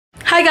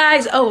Hi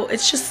guys. Oh,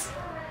 it's just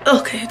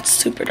okay, it's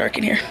super dark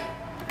in here.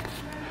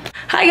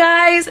 Hi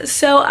guys.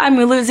 So I'm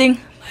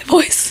losing my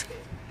voice.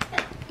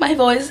 My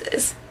voice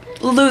is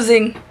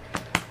losing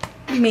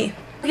me.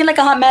 Looking like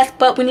a hot mess,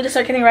 but we need to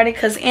start getting ready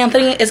because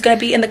Anthony is going to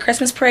be in the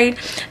Christmas parade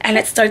and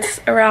it starts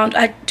around,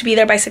 I have to be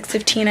there by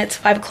 6:15. It's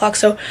 5 o'clock,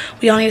 so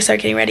we all need to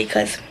start getting ready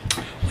because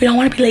we don't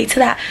want to be late to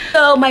that.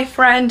 So my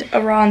friend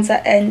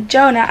Aranza and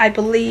Jonah, I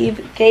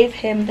believe, gave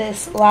him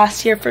this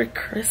last year for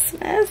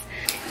Christmas.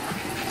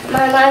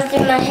 My mom's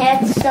doing my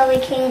head so we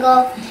can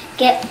go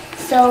get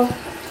so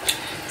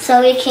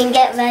we can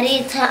get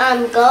ready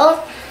to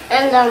go,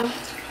 and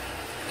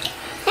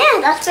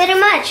yeah, that's pretty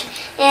much.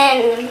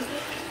 And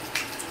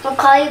we'll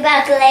call you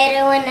back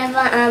later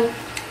whenever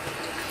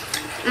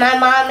my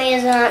mom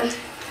is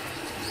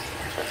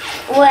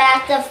we're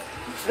at the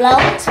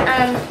float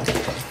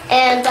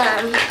and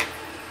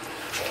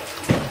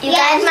you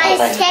guys might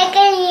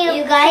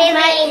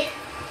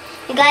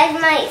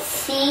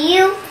see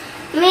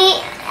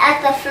me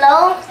at the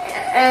float,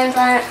 and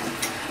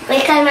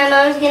because my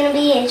mom's gonna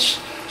be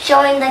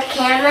showing the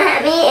camera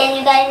at me, and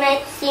you guys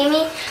might see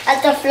me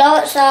at the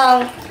float. So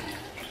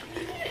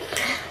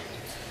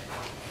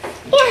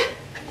yeah,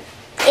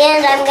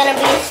 and I'm gonna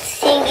be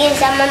singing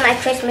some of my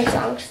Christmas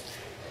songs.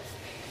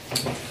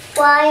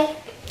 Why?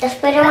 That's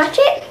pretty much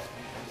it.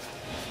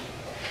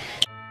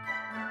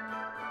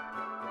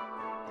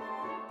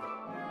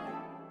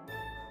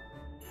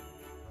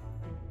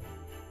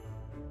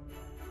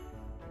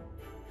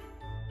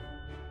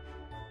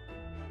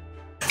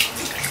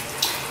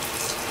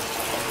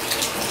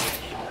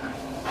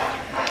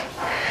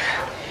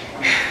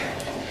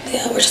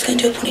 Yeah, we're just gonna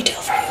do a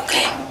ponytail for you,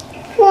 okay?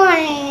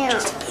 Why?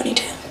 Just a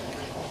ponytail.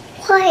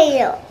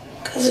 Why?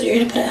 Because you're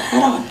gonna put a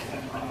hat on.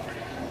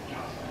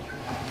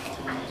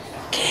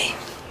 Okay.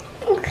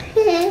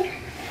 Okay.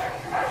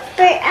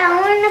 But I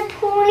want a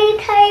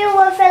ponytail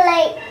with it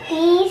like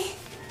these.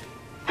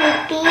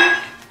 Like these.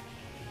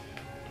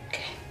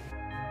 Okay.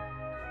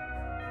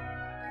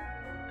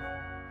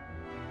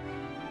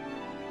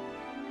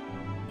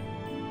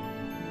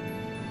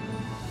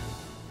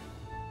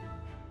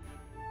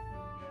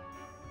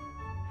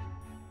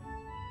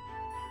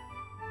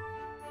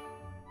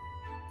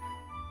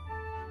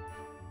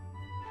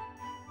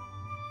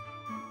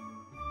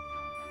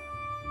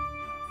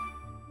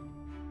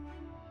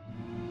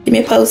 Give me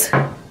a pose.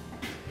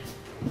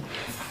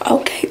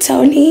 Okay,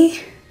 Tony.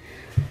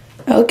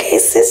 Okay,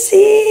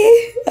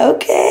 sissy.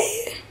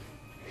 Okay.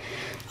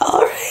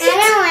 All right. I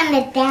don't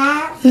want to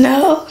dance.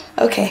 No?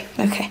 Okay,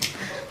 okay.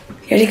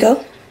 You ready to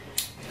go?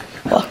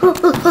 Well.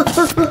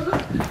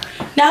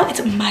 Now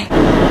it's my...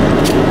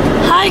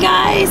 Hi,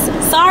 guys.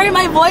 Sorry,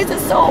 my voice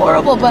is so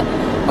horrible, but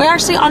we're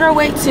actually on our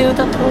way to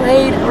the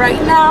parade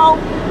right now.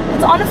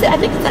 It's honestly, I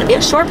think it's going to be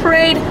a short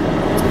parade.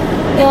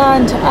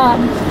 And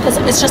because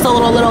it's just a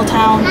little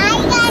town.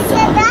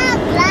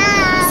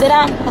 Sit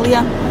down,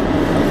 Aaliyah.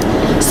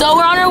 So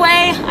we're on our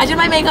way. I did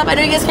my makeup. I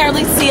know you guys can't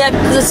really see it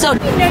because it's so.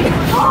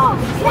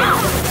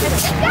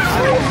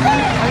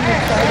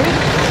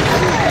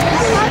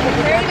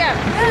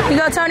 You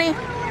go, Tony.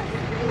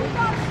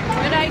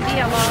 Good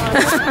idea, Mom.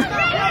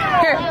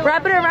 Here,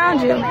 wrap it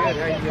around you.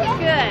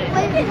 Good.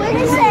 What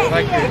is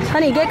it?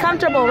 Honey, get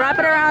comfortable. Wrap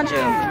it around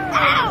you.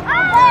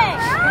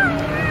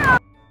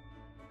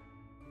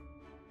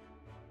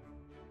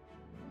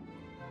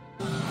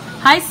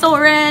 Hi,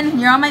 Soren.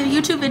 You're on my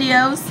YouTube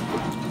videos.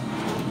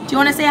 Do you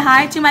want to say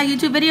hi to my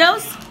YouTube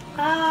videos?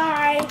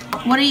 Hi.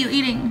 What are you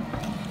eating?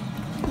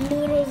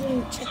 Noodles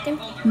and chicken.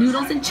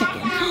 Noodles and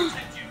chicken.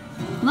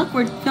 Look,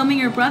 we're filming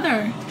your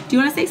brother. Do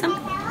you want to say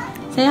something?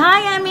 Say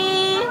hi,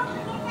 Emmy.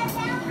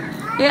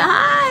 Yeah,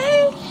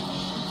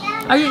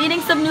 hi. Are you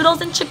eating some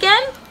noodles and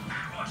chicken?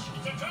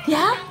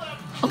 Yeah?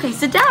 Okay,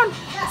 sit down.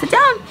 Sit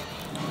down.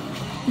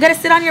 You gotta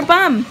sit on your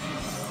bum.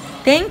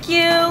 Thank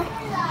you.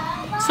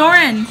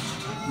 Soren.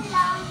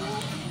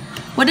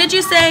 What did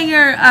you say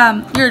your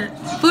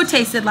food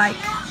tasted like?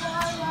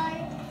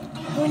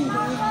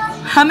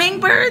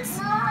 Hummingbirds?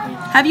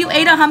 Have you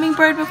ate a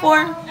hummingbird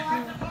before?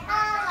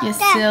 You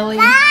silly.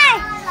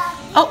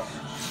 Oh,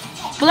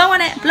 blow on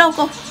it. Blow,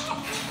 go.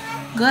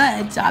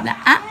 Good job.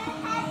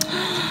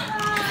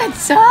 Good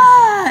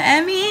job,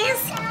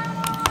 Emmys.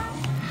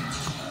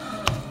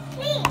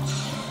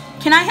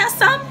 Can I have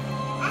some?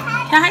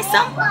 Can I have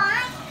some?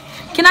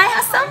 Can I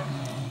have some?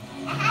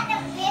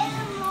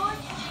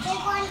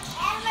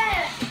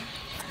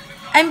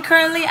 I'm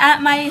currently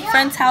at my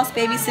friend's house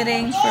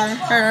babysitting for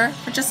her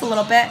for just a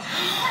little bit.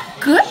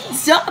 Good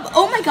job.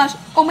 Oh my gosh.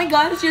 Oh my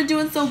gosh, you're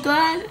doing so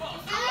good.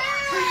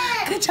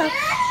 Good job.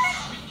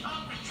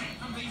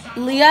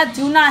 Leah,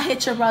 do not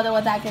hit your brother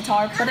with that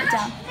guitar. Put it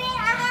down.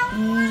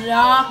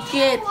 Knock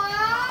it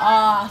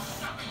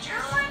off.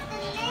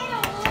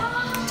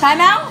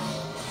 Time out.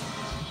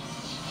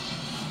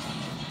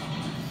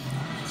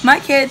 My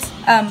kids,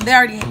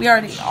 we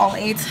already all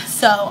ate,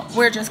 so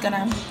we're just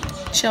gonna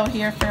chill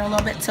here for a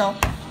little bit till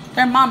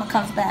their mama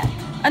comes back.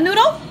 A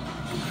noodle?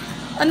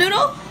 A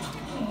noodle?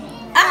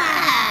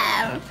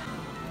 Ah!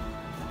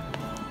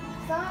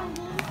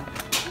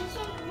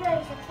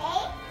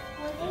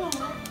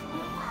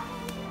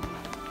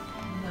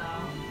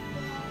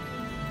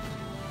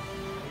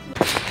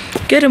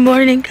 Good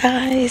morning,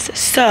 guys.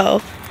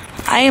 So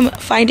I am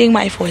finding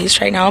my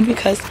voice right now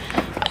because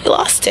I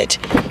lost it.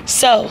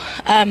 So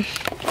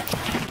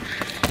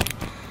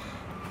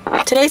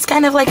today's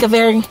kind of like a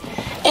very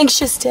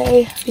anxious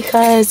day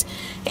because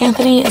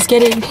Anthony is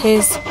getting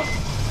his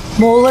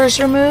molars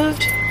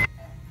removed.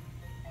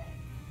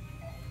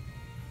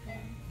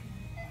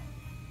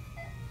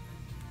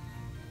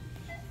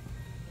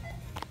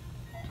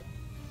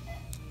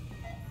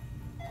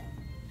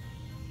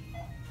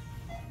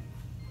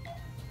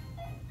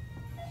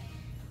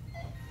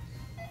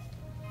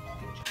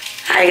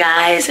 Hi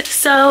guys,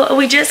 so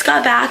we just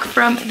got back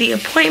from the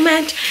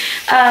appointment.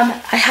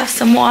 I have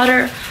some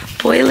water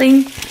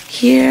boiling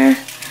here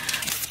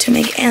to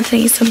make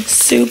Anthony some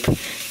soup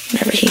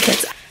whenever he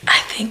gets. I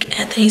think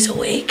Anthony's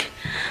awake,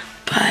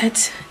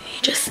 but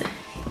he just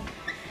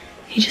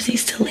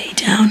needs to lay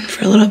down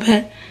for a little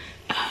bit.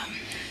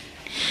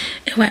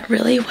 It went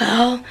really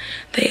well.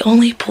 They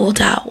only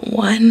pulled out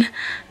one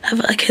of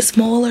like his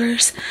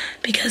molars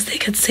because they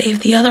could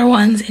save the other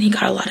ones, and he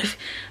got a lot of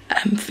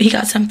he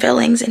got some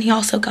fillings, and he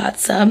also got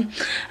some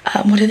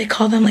what do they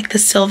call them, like the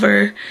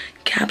silver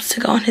caps to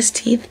go on his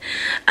teeth.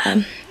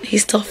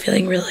 He's still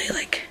feeling really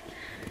like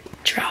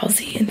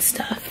drowsy and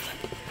stuff.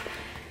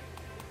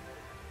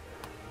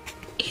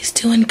 He's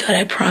doing good,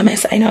 I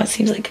promise. I know it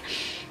seems like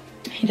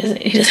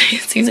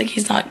it seems like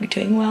he's not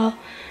doing well,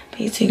 but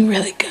he's doing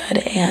really good,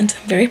 and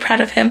I'm very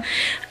proud of him.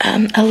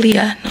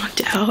 Aaliyah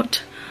knocked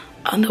out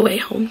on the way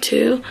home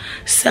too,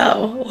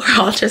 so we're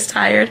all just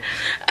tired.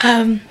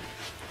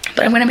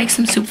 But I'm gonna make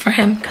some soup for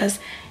him because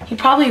he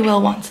probably will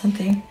want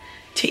something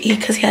to eat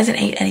because he hasn't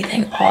ate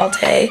anything all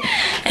day,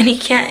 and he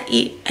can't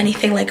eat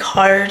anything like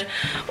hard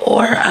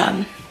or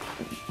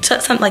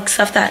some like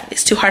stuff that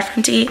is too hard for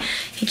him to eat.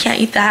 He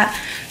can't eat that,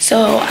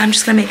 so I'm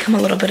just gonna make him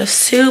a little bit of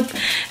soup,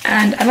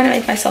 and I'm gonna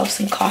make myself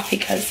some coffee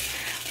because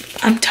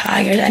I'm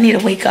tired. I need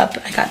to wake up.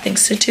 I got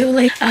things to do.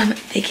 Like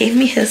they gave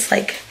me his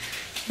like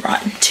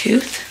rotten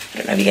tooth. I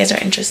don't know if you guys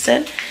are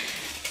interested,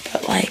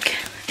 but like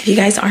if you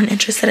guys aren't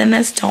interested in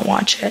this, don't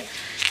watch it.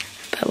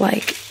 But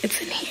like it's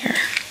in here.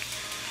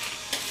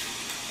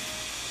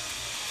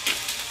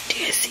 Do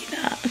you guys see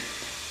that?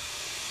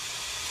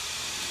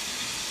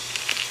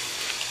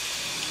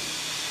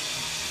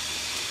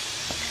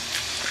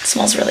 It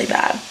smells really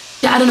bad.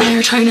 Dad and I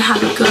are trying to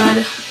have a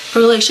good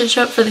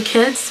relationship for the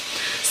kids.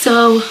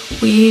 So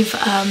we've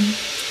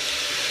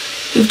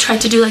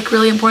tried to do like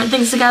really important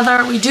things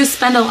together. We do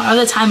spend a lot of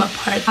the time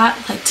apart.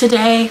 Like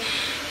today,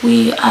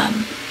 we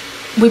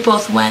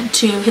both went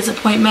to his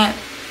appointment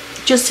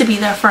just to be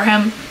there for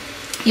him,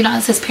 you know,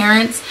 as his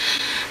parents,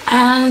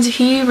 and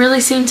he really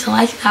seemed to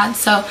like that.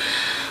 So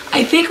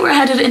I think we're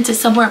headed into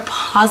somewhere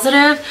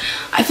positive.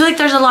 I feel like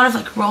there's a lot of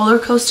like roller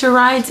coaster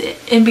rides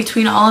in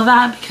between all of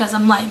that because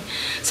I'm like,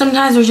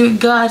 sometimes we're doing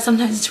good,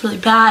 sometimes it's really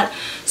bad.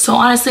 So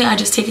honestly, I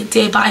just take it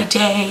day by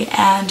day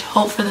and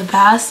hope for the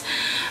best.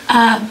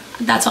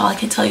 That's all I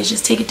can tell you, is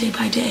just take it day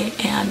by day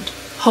and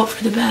hope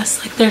for the best.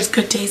 Like there's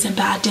good days and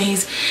bad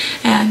days,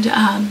 and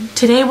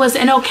today was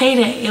an okay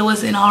day. It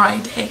was an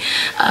alright day,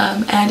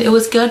 and it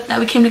was good that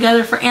we came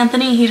together for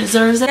Anthony. He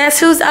deserves it. Guess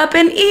who's up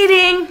and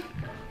eating?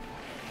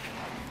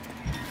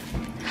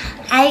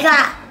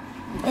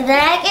 Did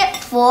I get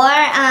 4?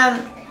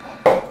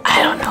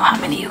 I don't know how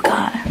many you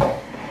got.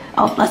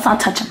 Oh, let's not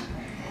touch them.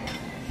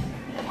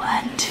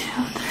 1, 2,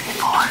 3,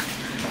 4.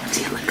 Let's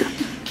see, look up.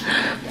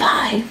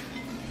 5.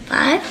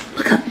 5?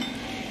 Look up.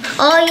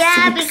 Oh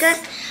yeah,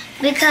 6.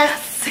 because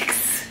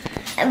 6.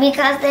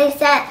 Because they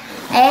said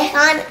this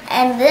one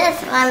and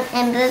this one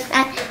and this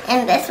one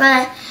and this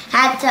one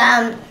had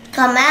to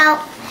come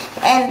out,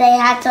 and they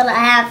had to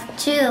have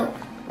 2.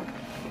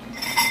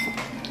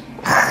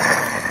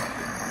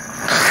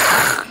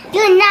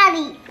 You're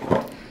naughty.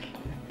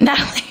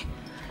 Natalie.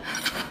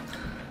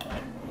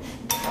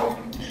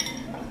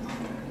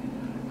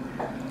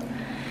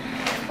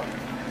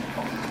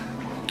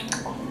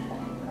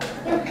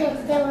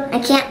 I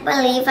can't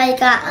believe I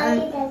got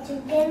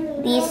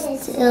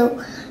these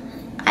 2.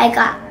 I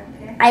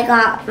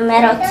got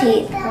metal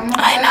teeth.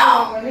 I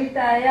know.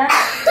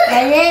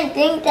 I didn't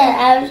think that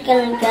I was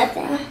gonna get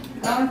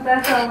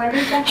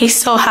them. He's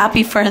so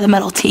happy for the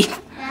metal teeth.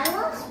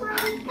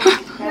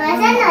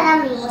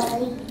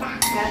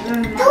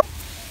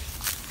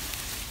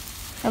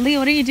 Ali,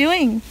 what are you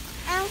doing?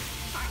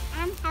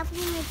 I'm helping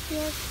with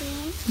your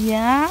clean.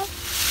 Yeah?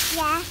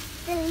 Yeah,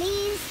 the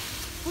leaves.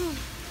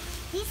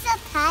 He's so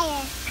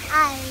tired.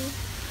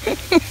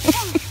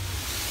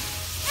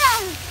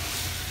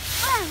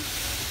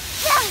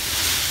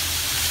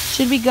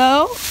 Should we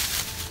go?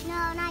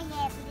 No, not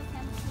yet, because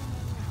I'm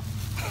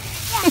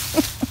cleaning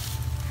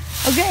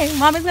now. Okay,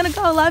 Mommy's gonna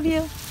go. Love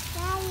you.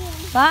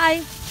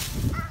 Bye.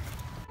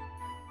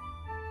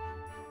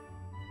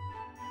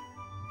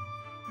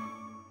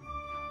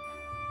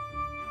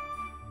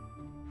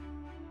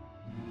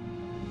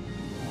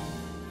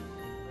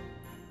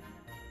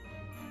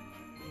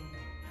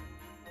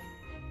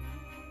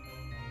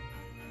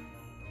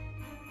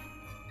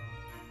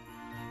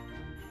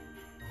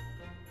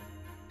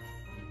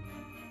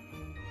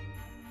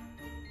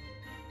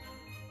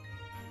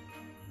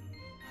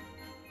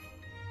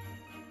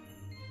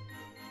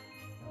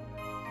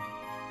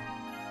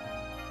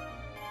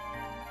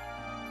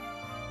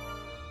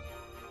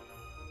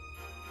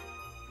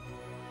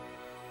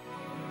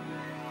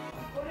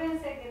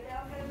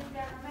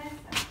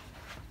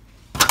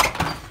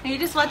 you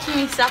just watching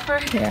me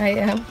suffer? Yeah, I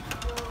am.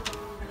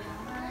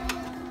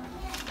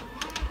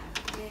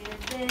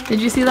 Did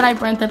you see that I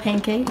burnt the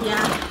pancake?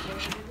 Yeah.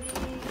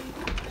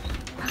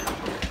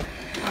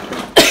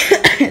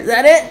 Is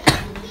that it?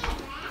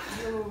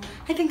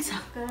 I think so.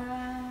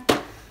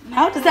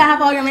 How does that have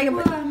all your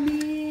makeup?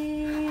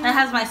 That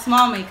has my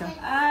small makeup.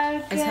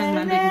 This has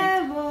my big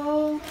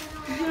makeup.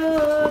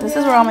 This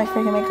is where all my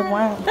freaking makeup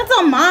went. That's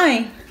all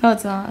mine. No,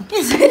 it's not.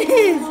 Yes, it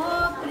is.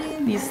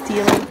 You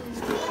stealing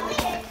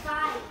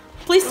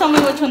Please tell me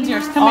which one's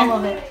yours. Come all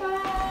here. of it.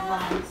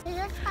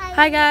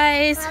 Hi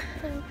guys.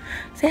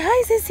 Say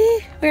hi,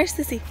 Sissy. Where's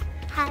Sissy?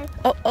 Hi.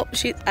 Oh, I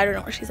don't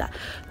know where she's at.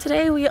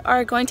 Today we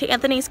are going to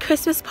Anthony's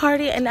Christmas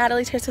party and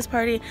Natalie's Christmas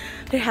party.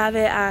 They have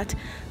it at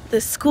the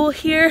school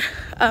here.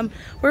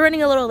 We're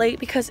running a little late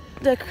because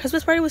the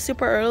Christmas party was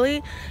super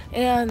early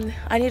and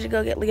I needed to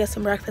go get Leah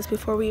some breakfast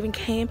before we even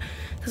came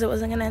because it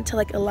wasn't gonna end until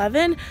like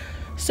 11.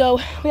 So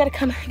we had to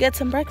come get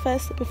some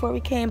breakfast before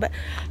we came, but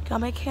got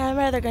my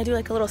camera. They're gonna do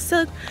like a little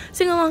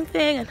sing-along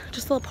thing and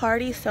just a little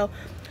party. So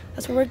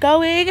that's where we're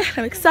going.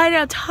 I'm excited,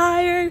 I'm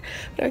tired,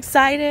 but I'm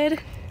excited.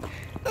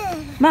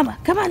 Mama,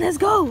 come on, let's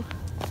go.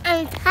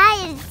 I'm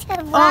tired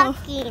of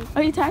walking.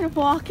 Are you tired of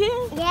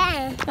walking?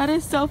 Yeah. That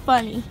is so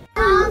funny.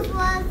 Charles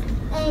was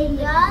a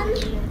young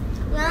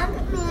man.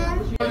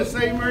 I want to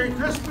say Merry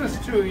Christmas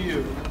to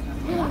you.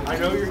 I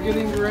know you're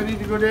getting ready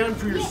to go down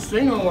for your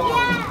sing-along.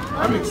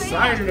 I'm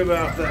excited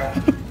about that.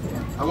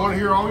 I want to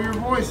hear all your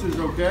voices,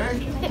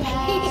 okay?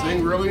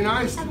 Sing really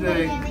nice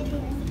today.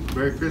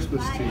 Merry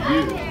Christmas to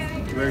you.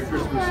 Merry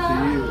Christmas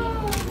to you.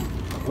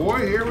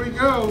 Boy, here we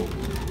go.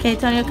 Okay,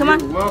 Tonio, come on.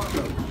 You're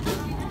welcome.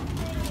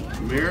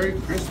 Merry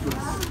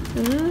Christmas.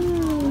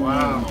 Ooh.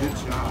 Wow, good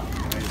job,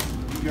 guys.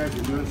 You guys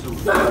are doing so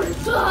great.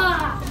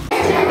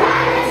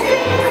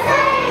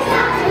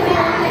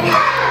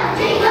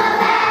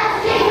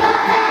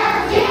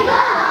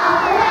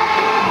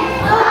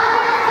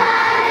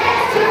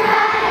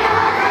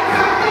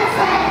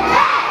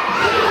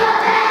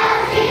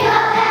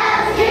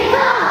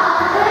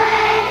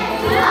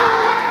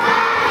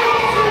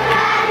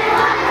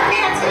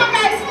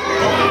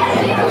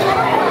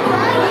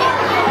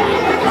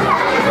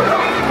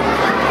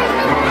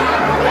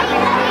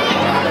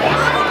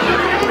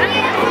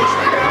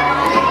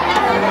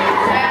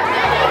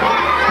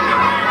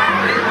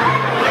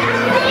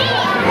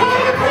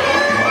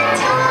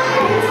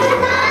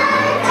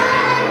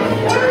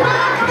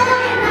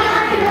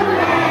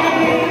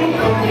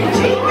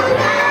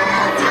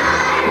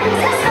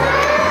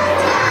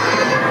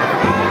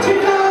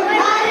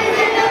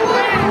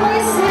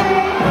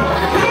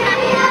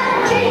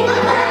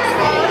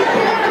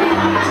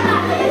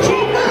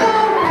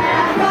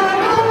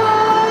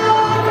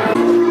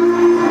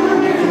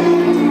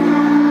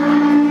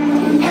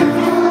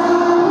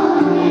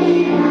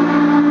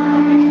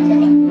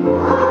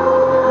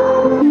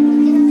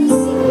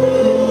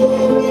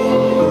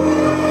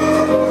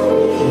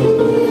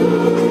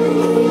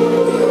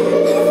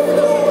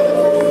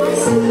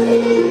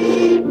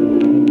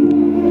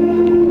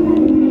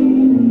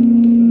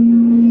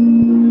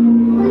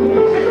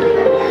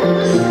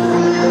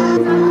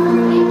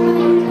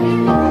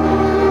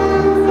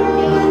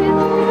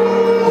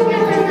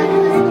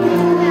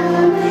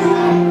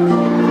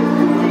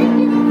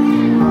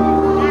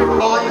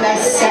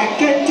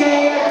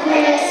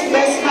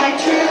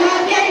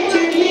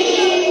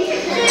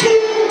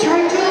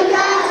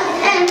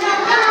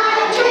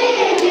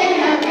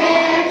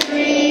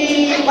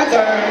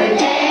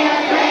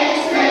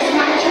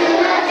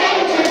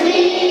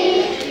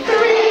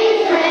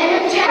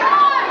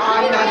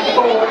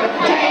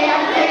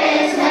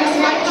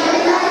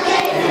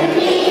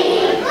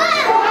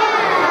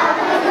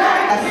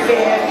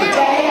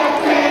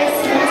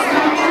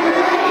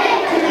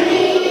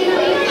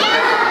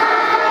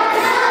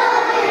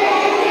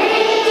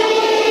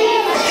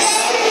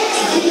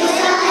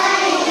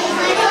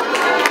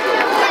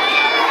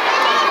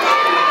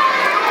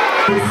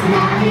 It's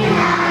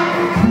not